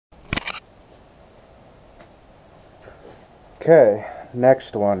Okay,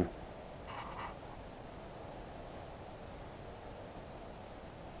 next one.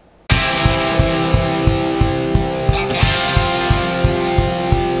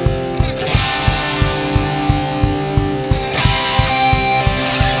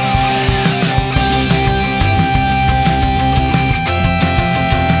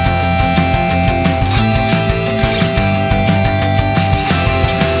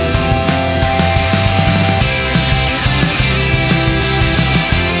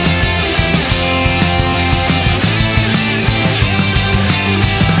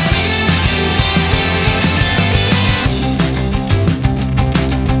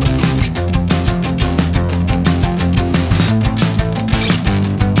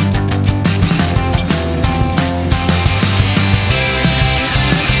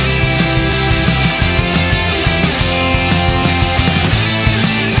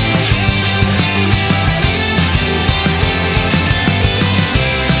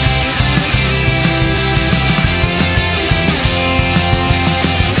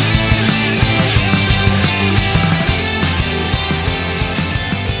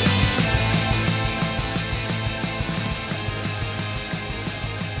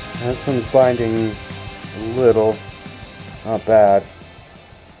 This one's binding a little, not bad.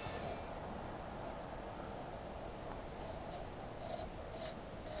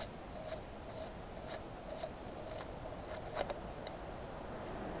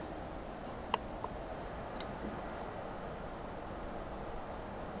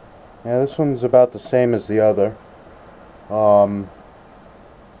 Yeah, this one's about the same as the other.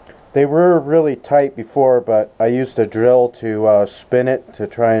 They were really tight before, but I used a drill to spin it to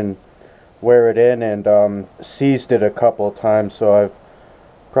try and wear it in, and seized it a couple of times, so I've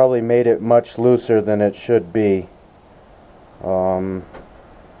probably made it much looser than it should be.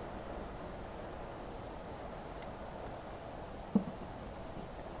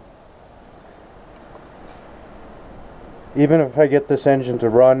 Even if I get this engine to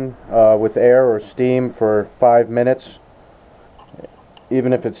run with air or steam for 5 minutes,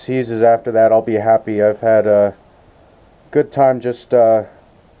 even if it seizes after that, I'll be happy. I've had a good time just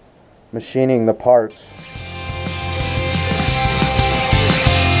machining the parts.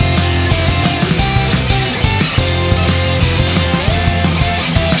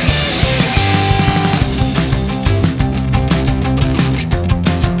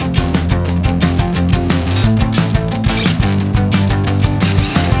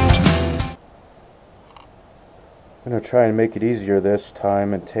 I'm going to try and make it easier this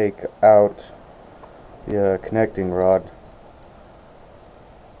time and take out the connecting rod.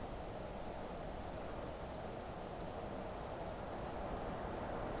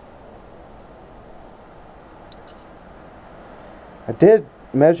 I did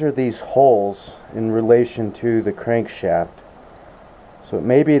measure these holes in relation to the crankshaft, so it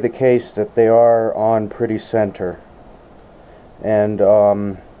may be the case that they are on pretty center, and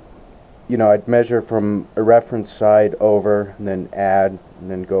you know, I'd measure from a reference side over and then add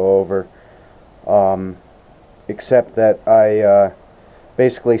and then go over, except that I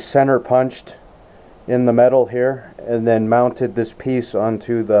basically center punched in the metal here and then mounted this piece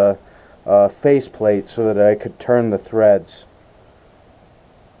onto the faceplate so that I could turn the threads.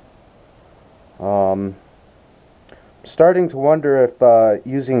 Starting to wonder if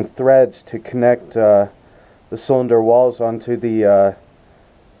using threads to connect the cylinder walls onto the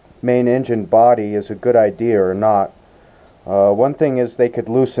main engine body is a good idea or not. One thing is they could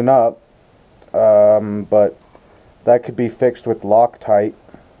loosen up, but that could be fixed with Loctite.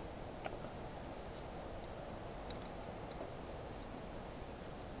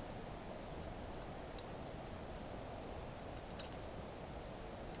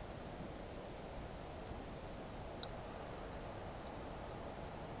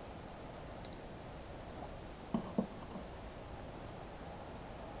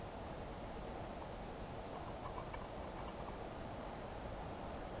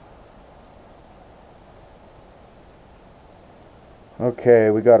 Okay,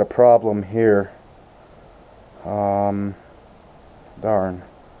 we got a problem here. Darn.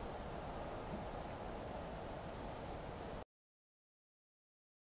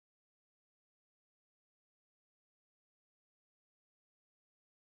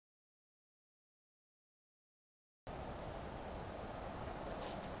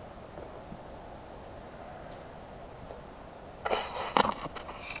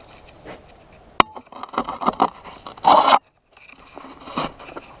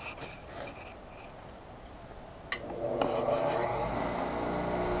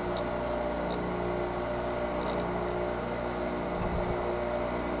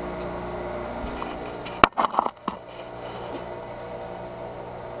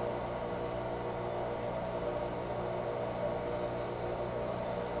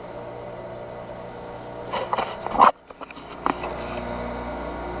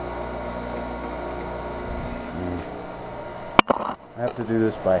 I have to do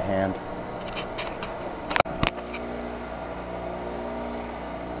this by hand.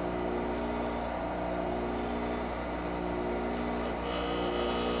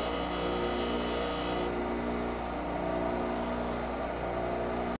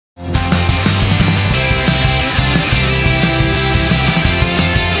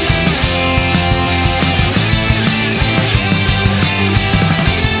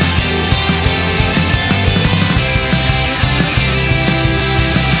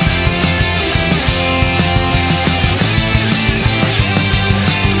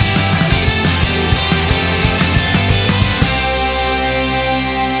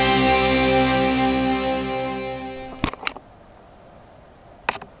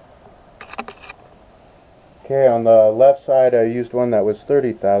 Okay, on the left side I used one that was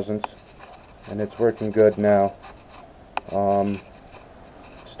 30 thousandths, and it's working good now.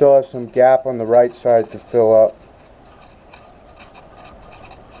 Still has some gap on the right side to fill up.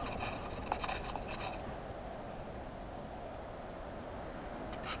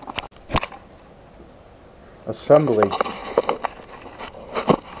 Assembly.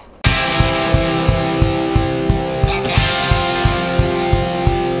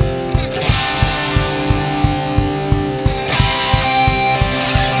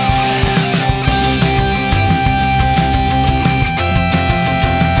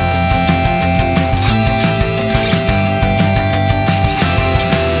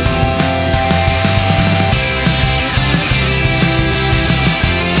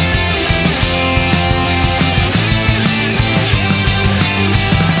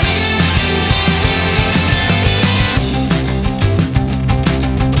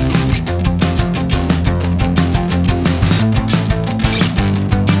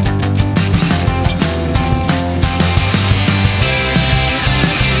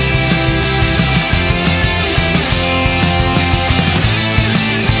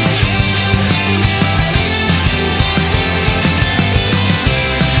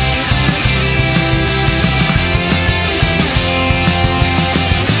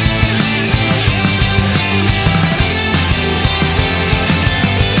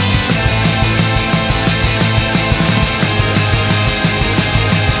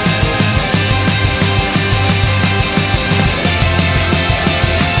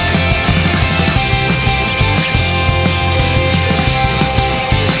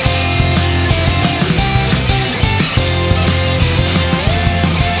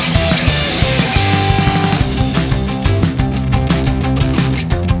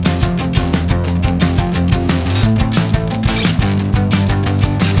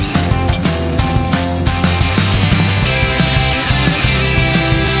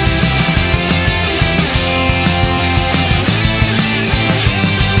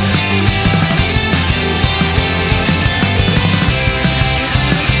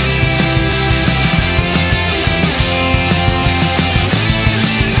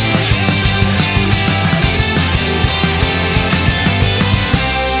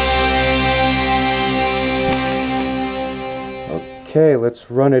 Okay, let's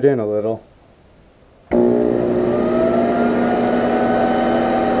run it in a little. There's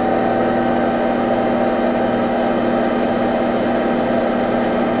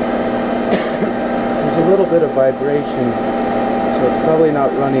a little bit of vibration, so it's probably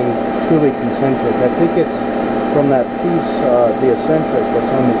not running truly concentric. I think it's from that piece, the eccentric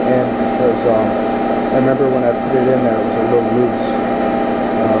that's on the end, because I remember when I put it in there it was a little loose.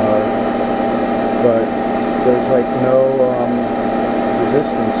 But there's like no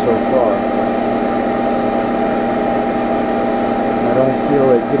resistance so far. I don't feel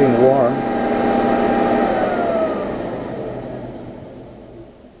it getting warm.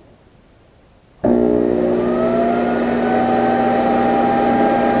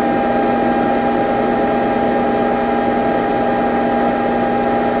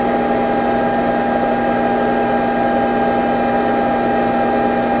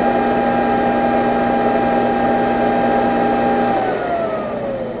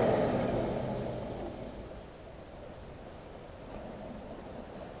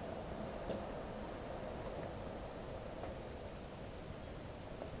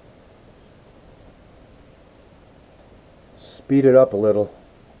 Speed it up a little.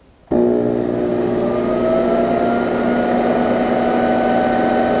 You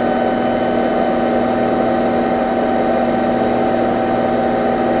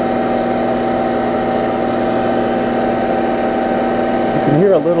can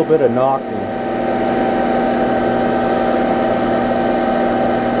hear a little bit of knocking.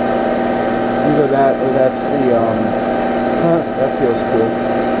 Either that or that's the, that feels cool.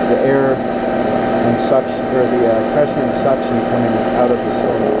 The air and suction. for the pressure and suction coming out of the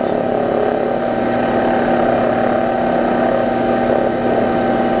cylinders.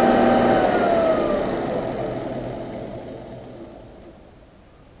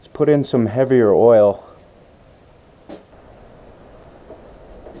 Let's put in some heavier oil.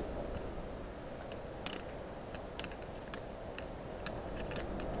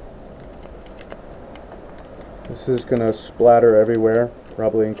 This is going to splatter everywhere,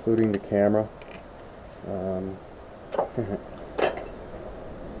 probably including the camera.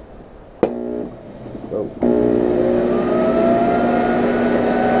 Oh.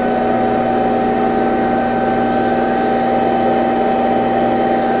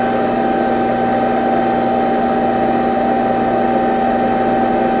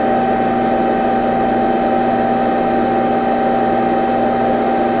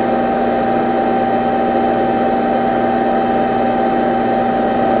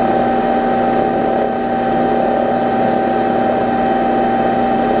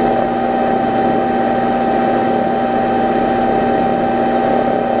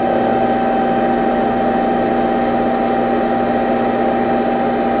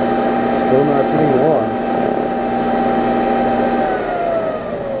 Still not getting warm.